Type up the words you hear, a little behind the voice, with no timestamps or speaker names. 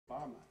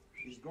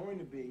is going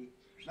to be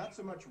not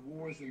so much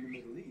wars in the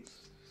Middle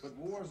East, but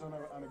wars on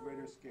a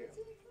greater scale.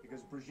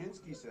 Because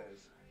Brzezinski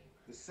says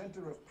the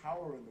center of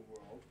power in the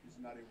world is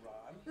not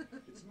Iran,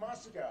 it's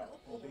Moscow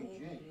or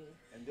Beijing.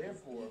 And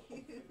therefore,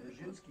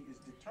 Brzezinski is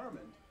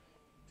determined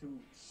to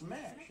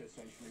smash,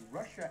 essentially,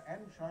 Russia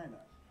and China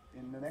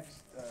in the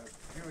next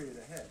period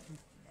ahead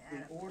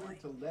in order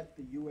to let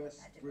the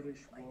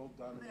U.S.-British world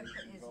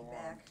domination go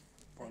on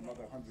for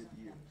another 100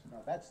 years. Now,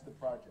 that's the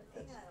project.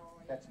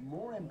 That's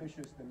more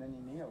ambitious than any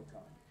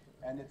neocon,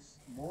 and it's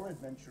more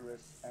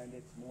adventurous, and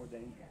it's more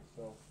dangerous.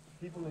 So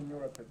people in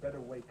Europe had better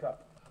wake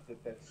up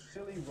that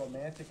silly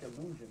romantic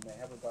illusion they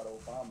have about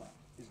Obama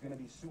is going to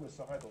be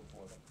suicidal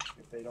for them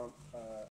if they don't